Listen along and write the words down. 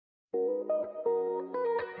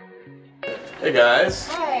Hey guys.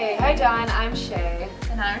 Hi. Hi John, I'm Shay.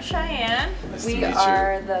 And I'm Cheyenne. Nice to We meet you.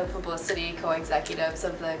 are the publicity co-executives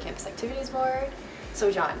of the Campus Activities Board.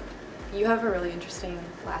 So John, you have a really interesting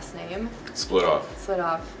last name. Splithoff.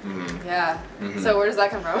 Splithoff. Mm-hmm. Yeah. Mm-hmm. So where does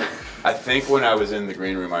that come from? I think when I was in the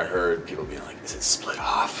green room, I heard people being like, "Is it split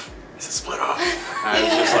off? Is it split off?" And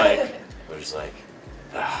I was just like,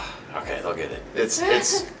 okay, they'll get it.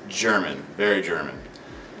 It's German, very German.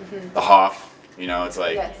 Mm-hmm. The Hoff, you know, it's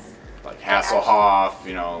like Yes. like Hasselhoff,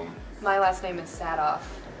 you know. My last name is Sadoff.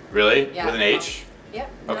 Really? Yeah. With an H? Yep.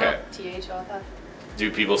 Okay. No, T-H-O-F-F. Do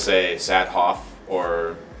people say Sadhoff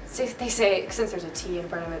or They say, since there's a T in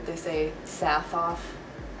front of it, they say Sathoff,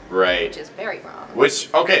 right? which is very wrong.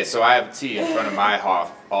 Which, okay, so I have a T in front of my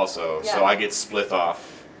Hoff also, so Yeah. I get Splithoff.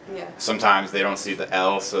 Yeah. Sometimes they don't see the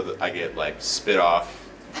L, so that I get like spit off.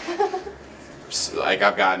 So, like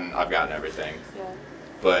I've gotten everything, Yeah.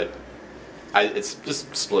 but it's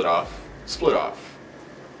just split off,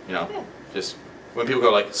 you know. Yeah. Just when people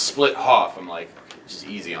go like split Hoff, I'm like just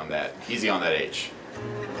easy on that H.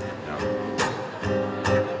 You know?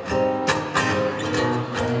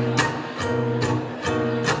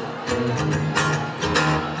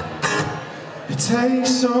 It takes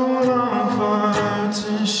so long for her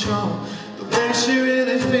to show the way she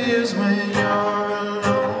really feels when you're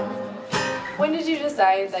alone. When did you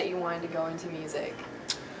decide that you wanted to go into music?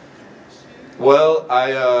 Well, I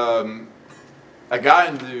got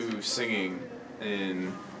into singing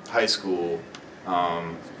in high school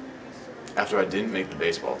after I didn't make the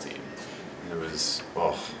baseball team. And it was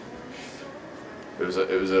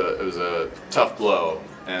a tough blow,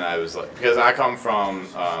 and I was like, because I come from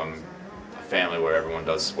a family where everyone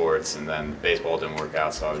does sports, and then baseball didn't work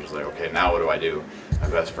out, so I was just like, okay, now what do I do? My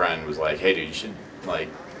best friend was like, hey dude, you should like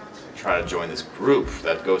try to join this group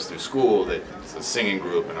that goes through school, that's a singing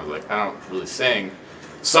group. And I was like, I don't really sing.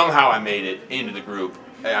 Somehow I made it into the group.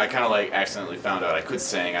 I kind of like accidentally found out I could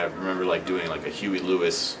sing. I remember like doing like a Huey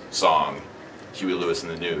Lewis song, Huey Lewis in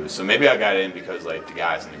the News. So maybe I got in because like the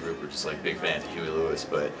guys in the group were just like big fans of Huey Lewis.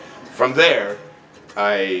 But from there,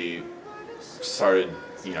 I started,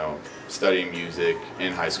 you know, studying music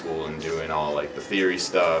in high school and doing all like the theory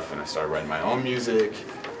stuff, and I started writing my own music.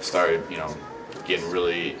 Started, you know, getting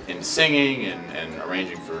really into singing and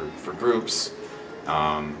arranging for groups.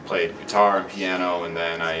 Played guitar and piano, and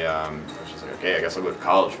then I was just like, okay, I guess I'll go to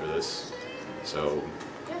college for this. So,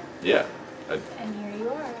 yeah. And here you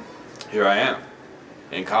are. Here I am,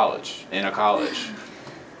 in a college,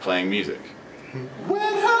 playing music. When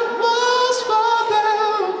her walls fall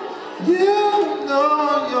down, you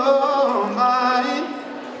know you're mine.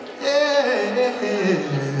 Yes.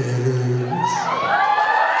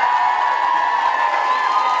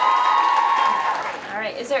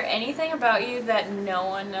 Alright, is there anything about you that no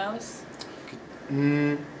one knows?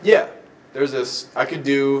 Yeah, there's this, I could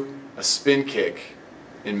do a spin kick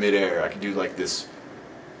in midair. I could do like this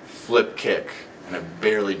flip kick, and I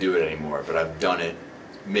barely do it anymore, but I've done it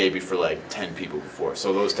maybe for like 10 people before.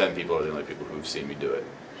 So those 10 people are the only people who've seen me do it.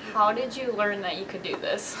 How did you learn that you could do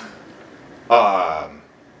this?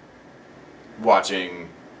 Watching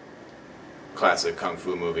classic kung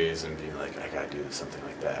fu movies and being like, I gotta do something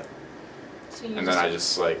like that. So you And then I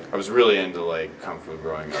just like, I was really into like kung fu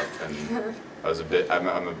growing up, and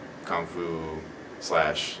I'm a kung fu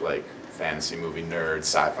 / like fantasy movie nerd,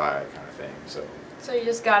 sci-fi kind of thing. So you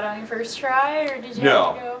just got on your first try, or did you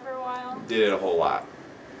No. have to go for a while? Did it a whole lot.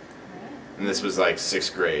 Alright. And this was like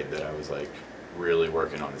 6th grade that I was like really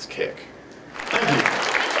working on this kick. Thank you.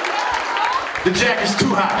 The jack is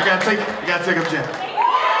too hot. I gotta take up jack.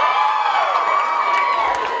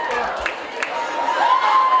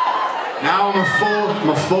 Now I'm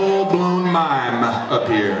a full-blown mime up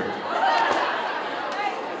here.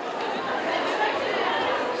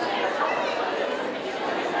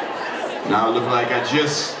 Now I look like I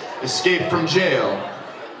just escaped from jail.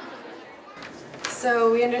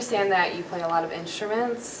 So we understand that you play a lot of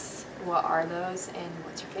instruments. What are those, and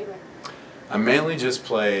what's your favorite? I mainly just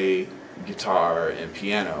play guitar and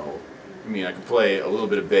piano. I mean, I can play a little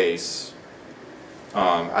bit of bass.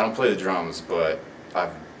 I don't play the drums, but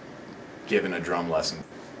I've given a drum lesson.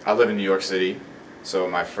 I live in New York City, so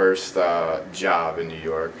my first job in New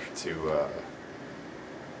York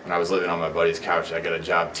when I was living on my buddy's couch, I got a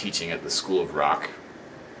job teaching at the School of Rock.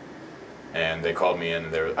 And they called me in,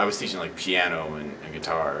 and I was teaching like piano and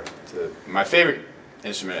guitar. My favorite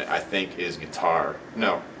instrument, I think, is guitar.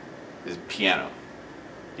 No, is piano.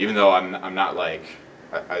 Even though I'm not like,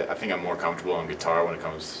 I think I'm more comfortable on guitar when it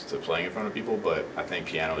comes to playing in front of people, but I think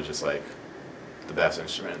piano is just like the best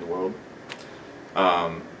instrument in the world.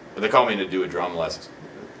 But they called me to do a drum lesson,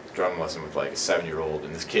 drum lesson with like a 7-year-old,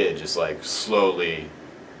 and this kid just like slowly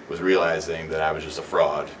was realizing that I was just a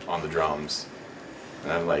fraud on the drums.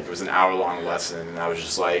 And I'm like, it was an hour-long lesson, and I was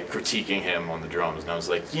just like critiquing him on the drums, and I was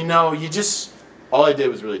like, you know, you just, all I did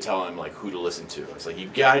was really tell him like who to listen to. I was like, you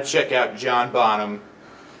gotta check out John Bonham,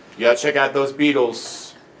 you gotta check out those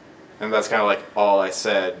Beatles, and that's kind of like all I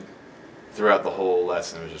said throughout the whole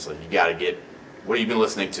lesson. It was just like, you gotta get, what have you been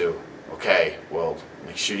listening to? Okay, well,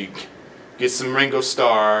 make sure you get some Ringo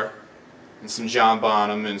Starr, and some John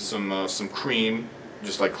Bonham, and some Cream,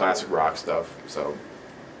 just like classic rock stuff. So,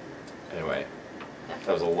 anyway.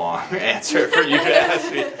 That was a long answer for you to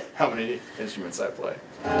ask me how many instruments I play.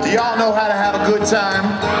 Do y'all know how to have a good time?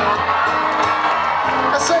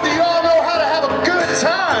 I said, do y'all know how to have a good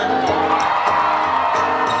time?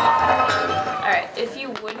 Alright, if you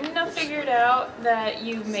wouldn't have figured out that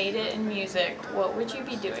you made it in music, what would you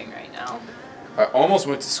be doing right now? I almost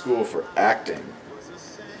went to school for acting.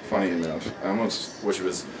 Funny enough, which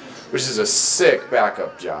is a sick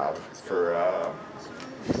backup job for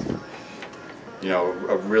you know,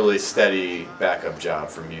 a really steady backup job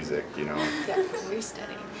for music, you know. Yeah, very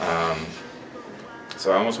steady.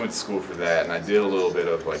 So I almost went to school for that, and I did a little bit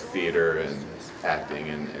of like theater and acting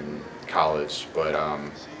in college, but I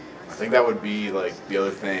think that would be like the other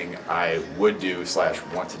thing I would do /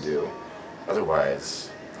 want to do. Otherwise,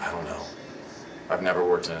 I don't know. I've never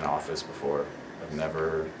worked in an office before. I've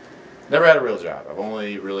never had a real job. I've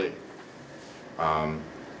only really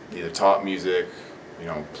either taught music, you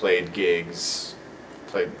know, played gigs,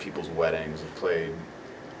 played people's weddings, I've played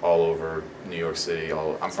all over New York City.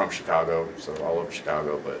 I'm from Chicago, so all over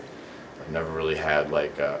Chicago, but I've never really had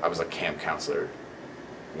like, I was a camp counselor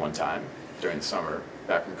one time during the summer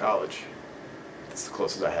back from college. It's the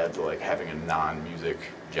closest I had to like having a non-music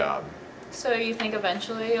job. So you think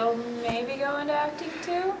eventually you'll maybe go into acting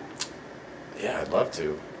too? Yeah, I'd love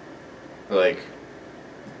to. Like,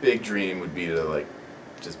 big dream would be to like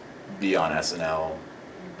just be on SNL,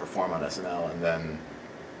 perform on SNL, and then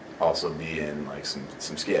also be in like some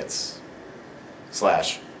skits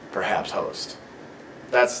 / perhaps host.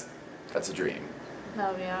 That's a dream. That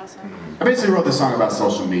would be awesome. I basically wrote this song about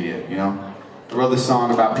social media, you know? I wrote this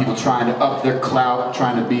song about people trying to up their clout,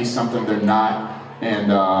 trying to be something they're not,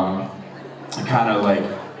 and it kind of like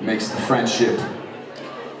makes the friendship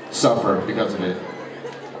suffer because of it.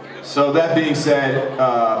 So that being said,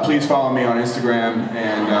 please follow me on Instagram,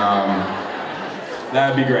 and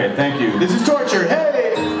that'd be great. Thank you. This is Torture. Hey!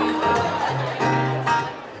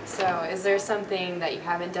 So, is there something that you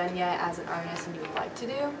haven't done yet as an artist and you would like to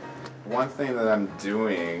do? One thing that I'm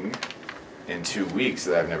doing in 2 weeks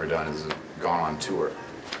that I've never done is gone on tour.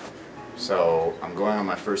 So I'm going on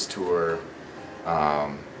my first tour,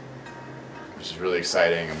 which is really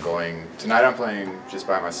exciting. Tonight I'm playing just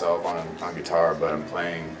by myself on guitar, but I'm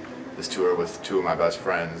playing this tour with 2 of my best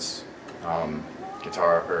friends. I'm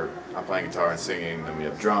playing guitar and singing, then we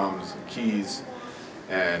have drums and keys,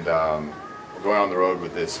 and we're going on the road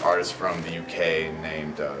with this artist from the UK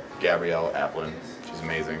named Gabrielle Applin. She's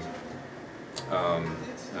amazing. And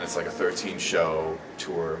it's like a 13-show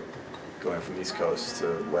tour going from East Coast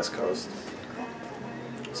to West Coast.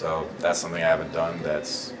 So that's something I haven't done.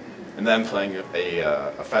 And then playing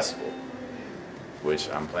a festival, which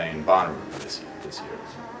I'm playing Bonnaroo this year.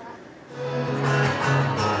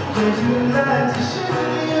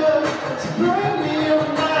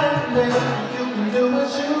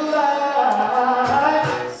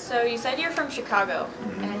 So you said you're from Chicago,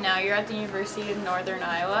 and now you're at the University of Northern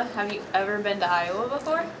Iowa. Have you ever been to Iowa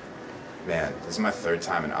before? Man, this is my 3rd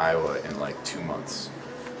time in Iowa in like 2 months.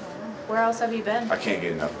 Where else have you been? I can't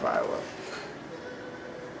get enough of Iowa.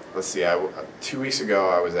 Let's see, 2 weeks ago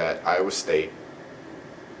I was at Iowa State.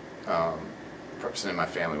 Representing my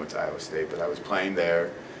family went to Iowa State, but I was playing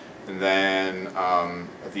there. And then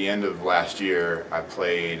at the end of last year, I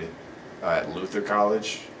played at Luther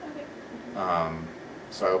College. Okay.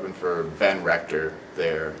 So I opened for Ben Rector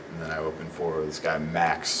there, and then I opened for this guy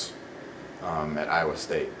Max at Iowa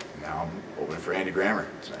State. Now I'm opening for Andy Grammer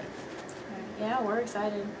tonight. Yeah, we're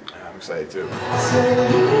excited. I'm excited too.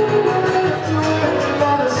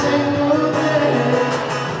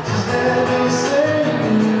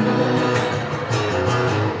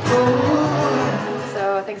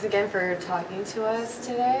 So, thanks again for talking to us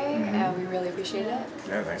today, and we really appreciate it.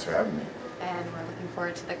 Yeah, thanks for having me. And we're looking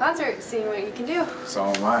forward to the concert, seeing what you can do. So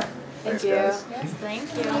am I. Thank Thanks, you. guys. Yes,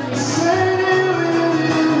 thank you.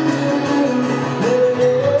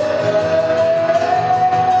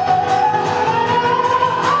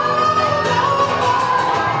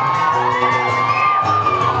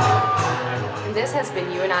 And this has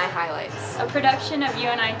been You and I Highlights. A production of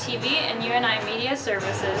UNI TV and UNI Media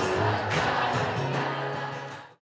Services.